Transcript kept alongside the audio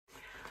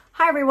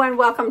everyone,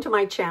 welcome to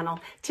my channel.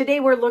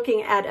 Today we're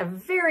looking at a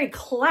very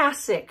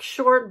classic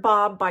short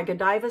bob by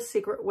Godiva's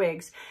Secret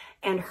Wigs,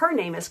 and her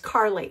name is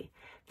Carly.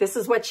 This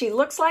is what she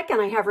looks like,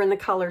 and I have her in the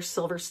color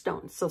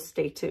Silverstone, so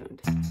stay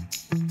tuned.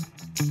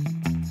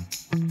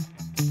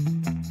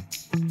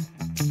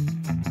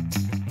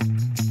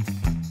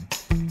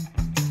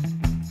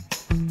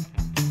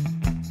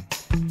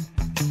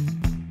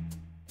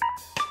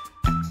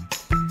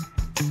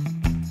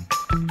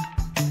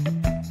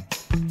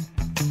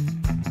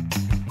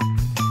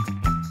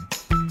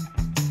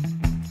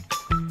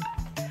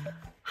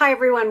 Hi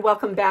everyone,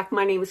 welcome back.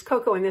 My name is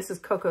Coco and this is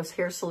Coco's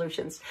Hair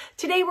Solutions.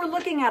 Today we're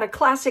looking at a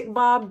classic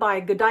bob by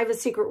Godiva's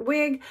Secret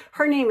Wig.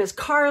 Her name is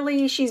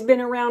Carly. She's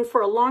been around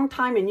for a long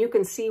time and you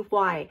can see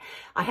why.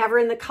 I have her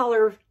in the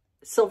color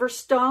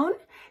Silverstone.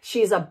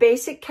 She's a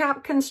basic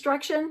cap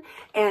construction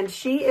and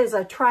she is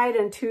a tried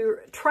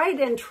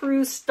and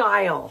true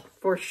style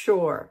for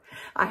sure.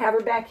 I have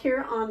her back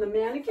here on the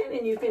mannequin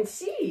and you can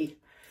see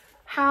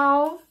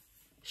how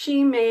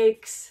she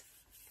makes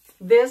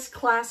this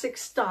classic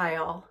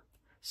style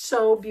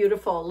so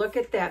beautiful. Look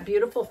at that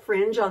beautiful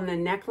fringe on the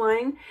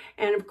neckline.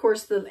 And of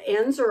course the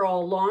ends are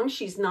all long.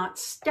 She's not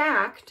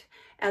stacked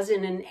as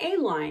in an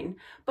A-line,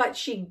 but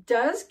she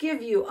does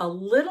give you a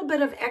little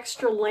bit of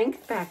extra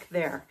length back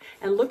there.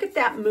 And look at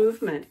that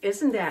movement.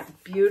 Isn't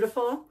that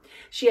beautiful?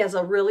 She has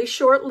a really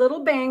short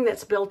little bang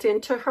that's built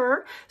into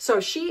her. So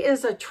she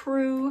is a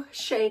true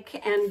shake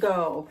and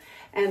go.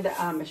 And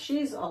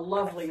she's a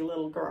lovely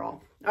little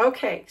girl.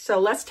 Okay, so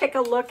let's take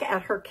a look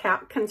at her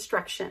cap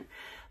construction.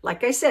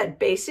 Like I said,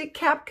 basic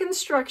cap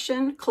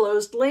construction,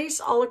 closed lace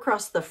all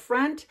across the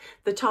front,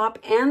 the top,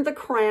 and the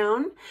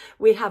crown.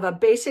 We have a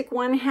basic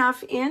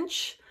 1/2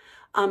 inch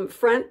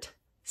front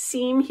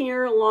seam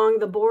here along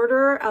the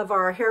border of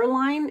our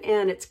hairline,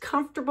 and it's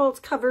comfortable.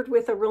 It's covered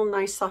with a real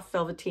nice soft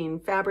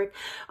velveteen fabric.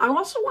 I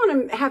also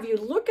want to have you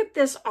look at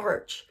this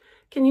arch.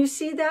 Can you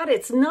see that?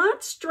 It's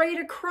not straight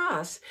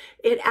across.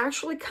 It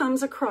actually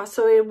comes across,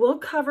 so it will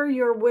cover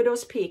your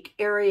widow's peak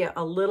area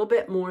a little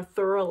bit more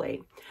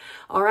thoroughly.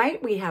 All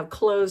right, we have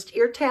closed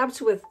ear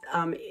tabs with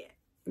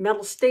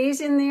metal stays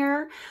in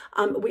there.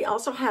 We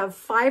also have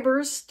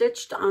fibers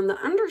stitched on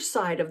the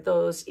underside of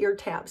those ear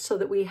tabs so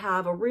that we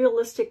have a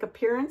realistic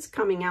appearance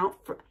coming out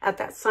at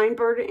that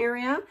signboard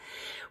area.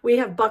 We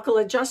have buckle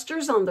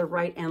adjusters on the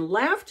right and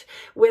left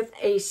with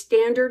a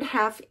standard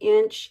 1/2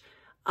 inch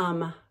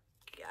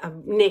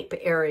nape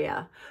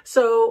area.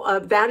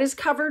 So that is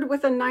covered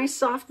with a nice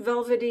soft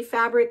velvety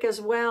fabric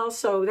as well.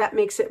 So that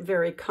makes it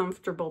very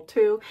comfortable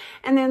too.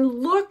 And then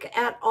look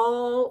at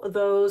all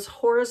those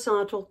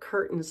horizontal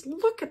curtains.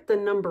 Look at the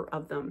number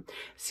of them.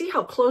 See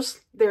how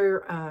close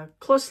they're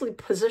closely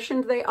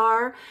positioned they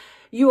are.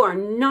 You are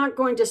not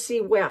going to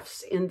see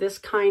wefts in this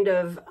kind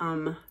of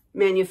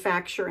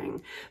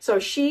manufacturing. So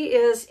she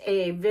is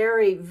a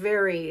very,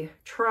 very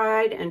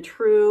tried and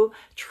true,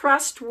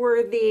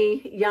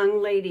 trustworthy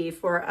young lady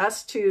for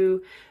us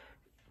to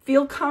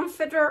feel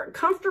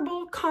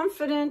comfortable,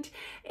 confident,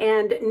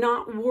 and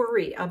not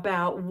worry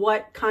about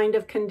what kind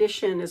of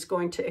condition is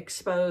going to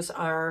expose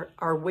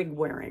our wig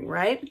wearing,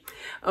 right?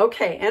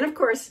 Okay, and of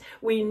course,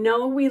 we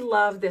know we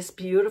love this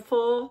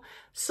beautiful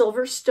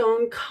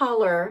Silverstone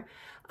color.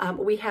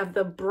 We have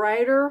the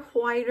brighter,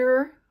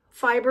 whiter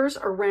fibers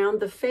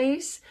around the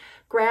face,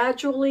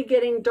 gradually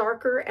getting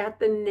darker at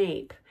the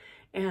nape.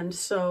 And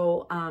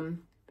so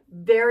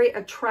very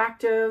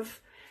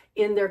attractive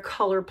in their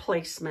color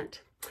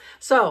placement.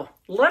 So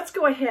let's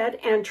go ahead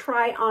and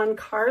try on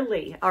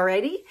Carly.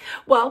 Alrighty?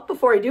 Well,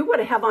 before I do, what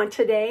I have on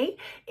today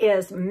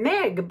is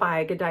Meg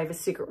by Godiva's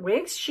Secret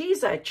Wigs.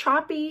 She's a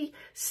choppy,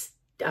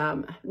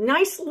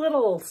 nice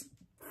little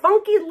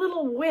funky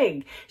little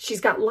wig. She's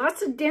got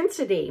lots of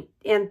density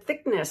and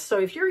thickness. So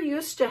if you're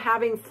used to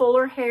having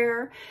fuller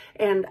hair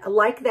and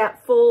like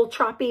that full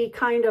choppy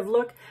kind of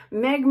look,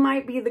 Meg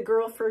might be the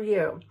girl for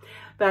you.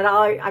 But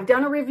I've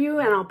done a review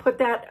and I'll put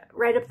that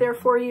right up there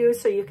for you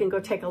so you can go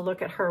take a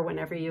look at her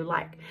whenever you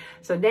like.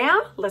 So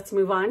now let's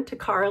move on to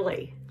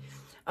Carly.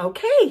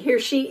 Okay, here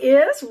she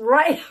is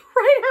right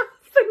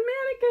off the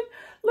mannequin.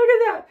 Look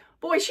at that.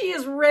 Boy, she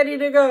is ready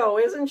to go,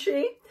 isn't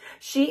she?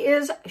 She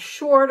is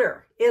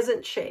shorter,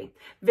 isn't she?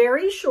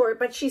 Very short,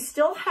 but she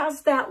still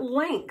has that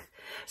length.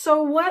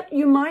 So what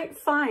you might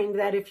find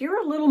that if you're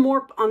a little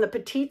more on the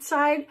petite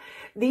side,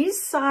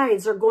 these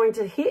sides are going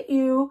to hit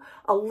you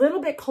a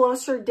little bit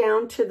closer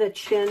down to the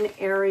chin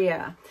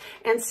area.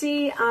 And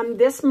see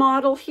this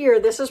model here,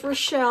 this is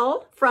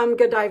Rochelle from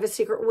Godiva's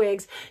Secret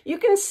Wigs. You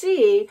can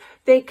see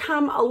they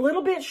come a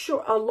little bit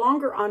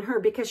longer on her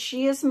because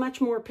she is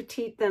much more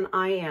petite than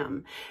I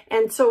am.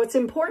 And so it's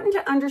important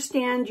to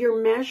understand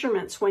your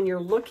measurements when you're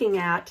looking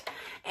at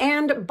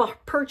and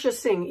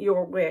purchasing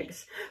your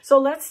wigs. So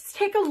let's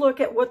take a look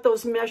at what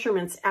those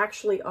measurements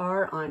actually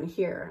are on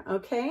here,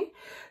 okay?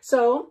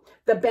 So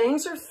the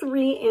bangs are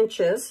 3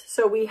 inches.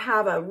 So we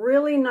have a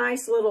really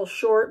nice little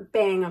short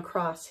bang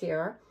across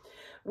here.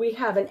 We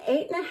have an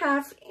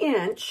 8.5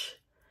 inch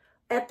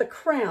at the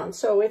crown.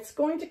 So it's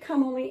going to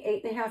come only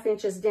 8.5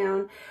 inches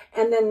down.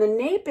 And then the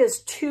nape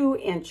is 2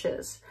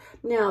 inches.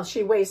 Now,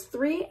 she weighs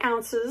 3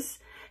 ounces,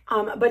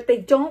 but they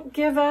don't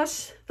give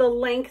us the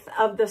length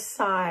of the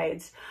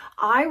sides.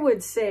 I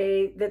would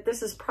say that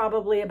this is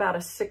probably about a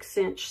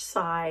 6-inch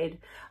side.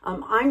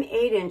 I'm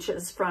 8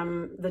 inches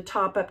from the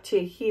top up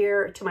to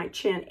here to my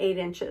chin, 8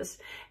 inches.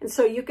 And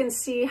so you can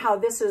see how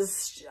this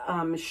is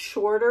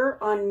shorter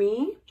on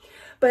me.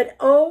 But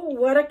oh,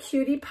 what a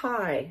cutie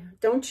pie.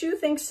 Don't you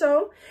think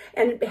so?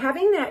 And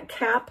having that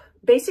cap,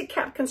 basic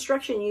cap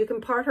construction, you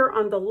can part her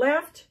on the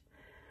left,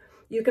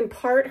 you can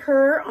part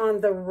her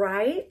on the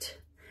right,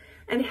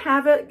 and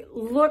have it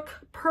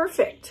look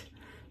perfect,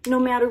 no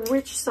matter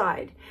which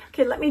side.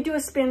 Okay, let me do a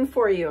spin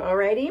for you,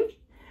 alrighty?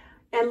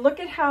 And look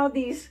at how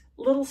these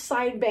little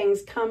side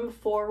bangs come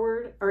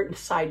forward, or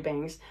side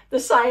bangs, the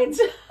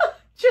sides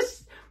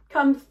just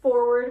come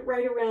forward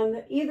right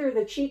around either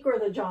the cheek or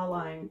the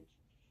jawline.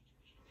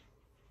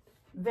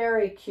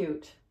 Very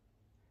cute,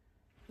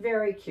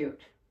 very cute.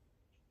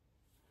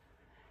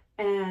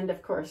 And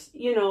of course,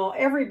 you know,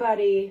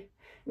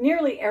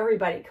 nearly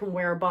everybody can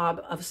wear a bob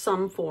of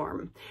some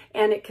form,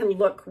 and it can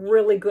look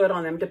really good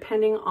on them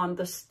depending on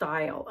the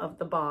style of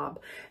the bob.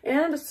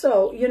 And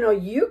so, you know,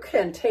 you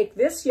can take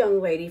this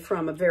young lady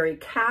from a very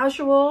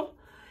casual,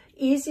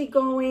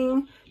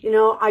 easygoing, you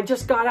know, I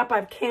just got up,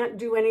 I can't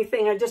do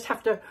anything, I just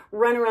have to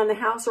run around the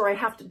house, or I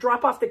have to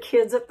drop off the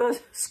kids at the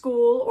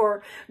school,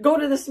 or go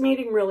to this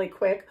meeting really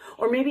quick,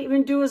 or maybe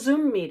even do a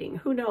Zoom meeting,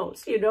 who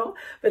knows, you know.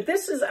 But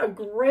this is a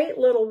great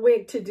little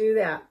wig to do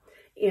that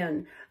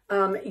in.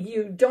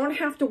 You don't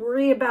have to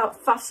worry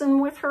about fussing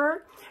with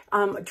her,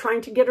 trying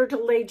to get her to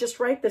lay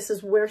just right. This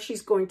is where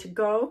she's going to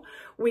go.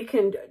 We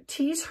can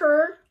tease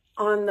her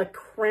on the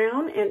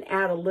crown and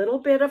add a little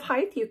bit of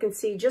height. You can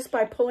see just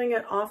by pulling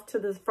it off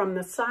from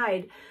the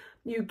side,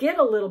 you get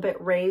a little bit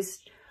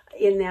raised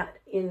in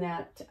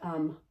that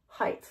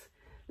height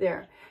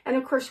there. And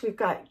of course, we've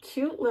got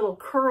cute little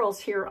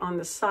curls here on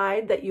the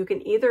side that you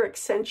can either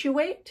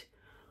accentuate,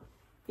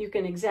 you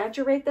can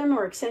exaggerate them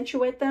or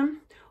accentuate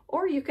them,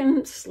 or you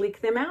can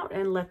sleek them out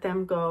and let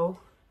them go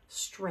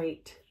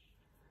straight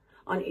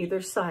on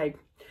either side.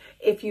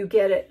 If you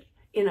get it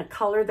in a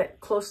color that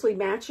closely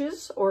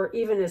matches, or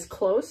even as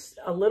close,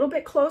 a little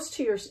bit close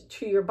to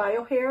your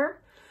bio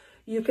hair,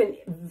 you can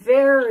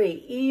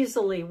very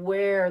easily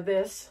wear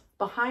this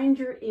behind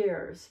your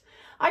ears.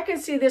 I can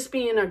see this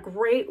being a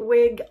great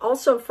wig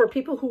also for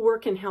people who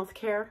work in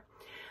healthcare,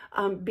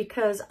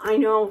 because I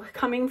know,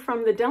 coming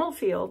from the dental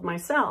field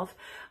myself,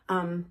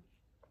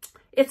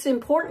 it's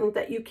important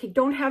that you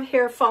don't have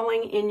hair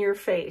falling in your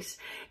face.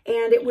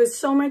 And it was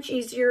so much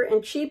easier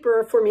and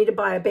cheaper for me to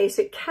buy a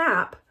basic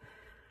cap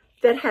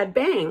that had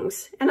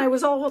bangs. And I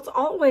was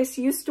always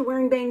used to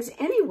wearing bangs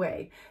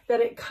anyway, that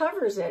it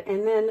covers it.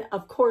 And then,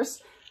 of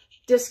course,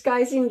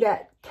 disguising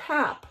that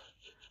cap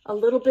a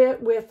little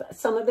bit with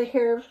some of the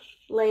hair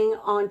laying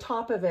on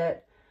top of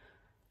it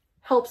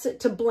helps it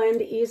to blend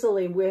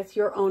easily with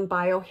your own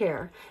bio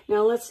hair.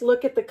 Now let's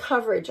look at the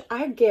coverage.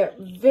 I get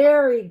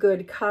very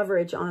good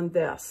coverage on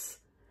this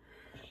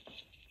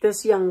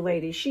young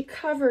lady. She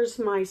covers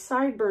my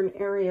sideburn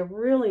area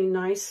really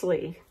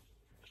nicely.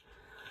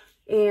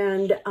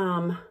 And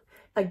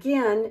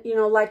again, you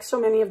know, like so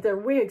many of their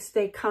wigs,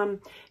 they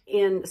come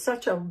in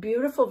such a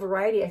beautiful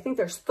variety. I think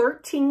there's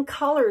 13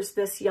 colors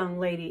this young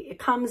lady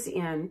comes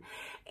in.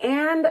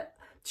 And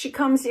she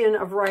comes in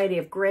a variety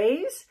of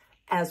grays,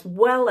 as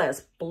well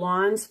as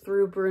blondes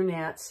through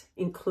brunettes,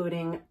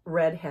 including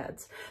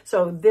redheads.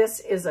 So this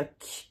is a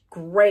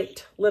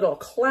great little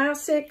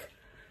classic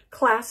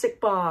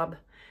bob.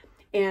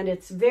 And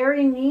it's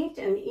very neat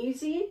and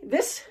easy.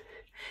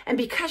 And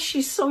because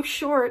she's so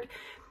short,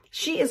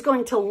 she is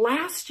going to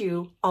last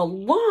you a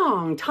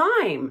long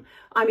time.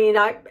 I mean,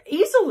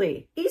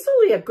 easily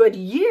a good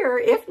year,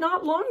 if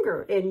not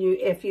longer. And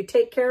if you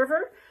take care of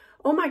her,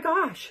 oh my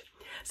gosh.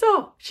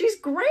 So she's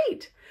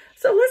great.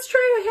 So let's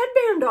try a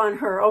headband on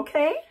her,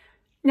 okay?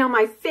 Now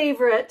my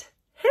favorite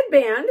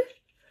headband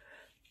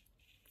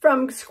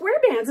from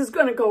Square Bands is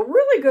going to go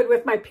really good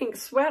with my pink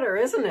sweater,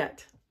 isn't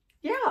it?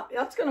 Yeah,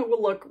 that's going to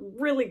look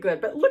really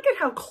good. But look at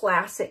how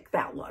classic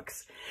that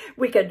looks.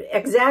 We could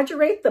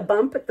exaggerate the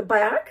bump at the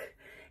back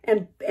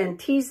and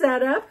tease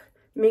that up,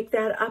 make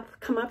that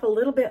come up a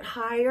little bit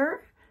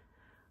higher.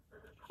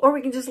 Or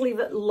we can just leave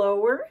it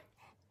lower.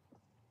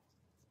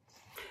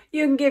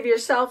 You can give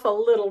yourself a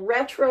little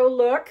retro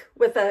look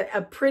with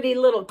a pretty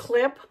little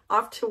clip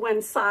off to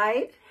one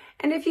side.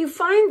 And if you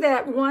find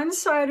that one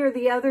side or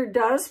the other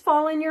does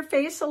fall in your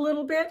face a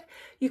little bit,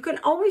 you can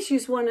always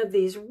use one of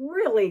these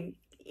really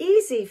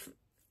easy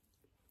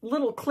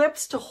little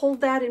clips to hold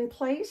that in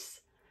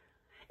place.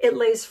 It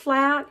lays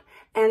flat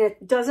and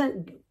it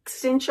doesn't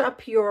cinch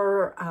up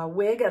your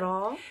wig at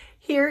all.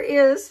 Here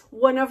is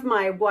one of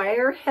my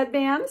wire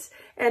headbands.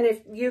 And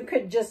if you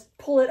could just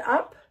pull it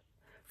up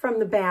from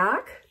the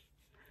back,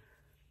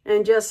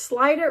 and just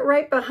slide it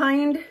right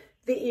behind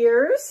the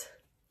ears.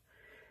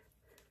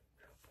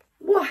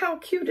 Well, how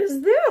cute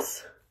is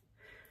this?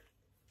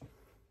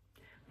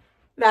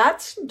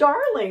 That's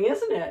darling,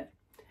 isn't it?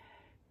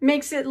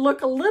 Makes it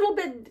look a little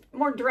bit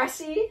more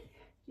dressy.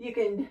 You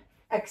can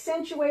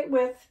accentuate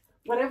with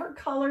whatever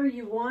color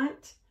you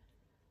want.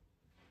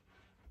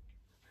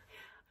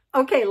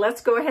 Okay,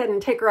 let's go ahead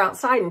and take her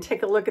outside and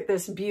take a look at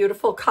this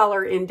beautiful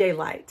color in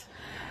daylight.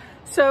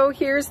 So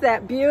here's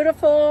that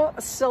beautiful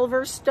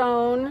silver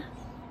stone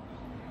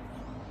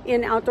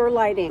in outdoor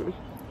lighting.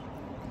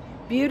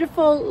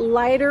 Beautiful,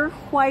 lighter,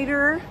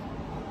 whiter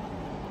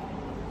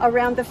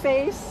around the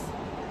face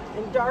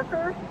and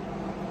darker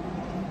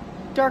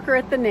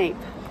at the nape.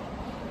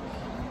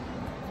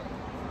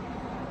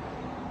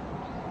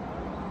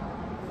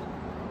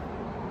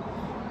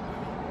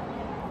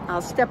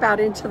 I'll step out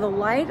into the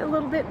light a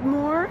little bit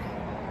more.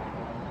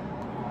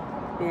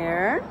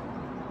 There.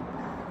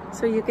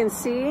 So you can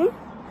see,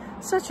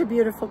 such a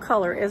beautiful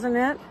color, isn't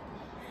it?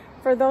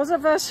 For those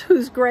of us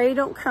whose gray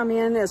don't come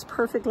in as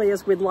perfectly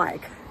as we'd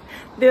like,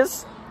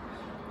 this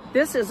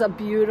is a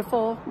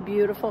beautiful,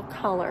 beautiful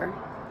color.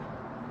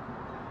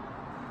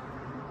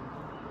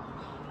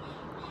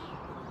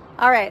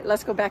 All right,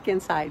 let's go back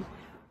inside.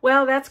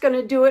 Well, that's going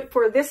to do it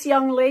for this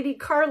young lady,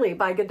 Carly,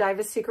 by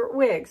Godiva's Secret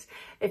Wigs.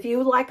 If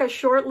you like a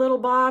short little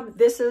bob,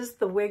 this is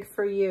the wig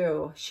for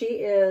you. She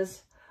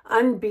is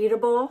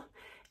unbeatable,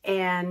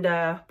 and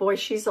boy,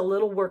 she's a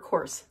little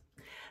workhorse.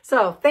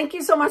 So thank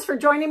you so much for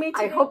joining me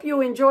today. I hope you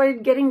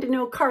enjoyed getting to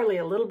know Carly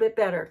a little bit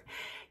better.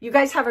 You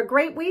guys have a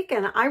great week,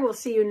 and I will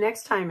see you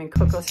next time in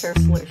Coco's Hair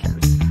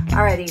Solutions.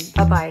 Alrighty,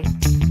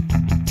 bye-bye.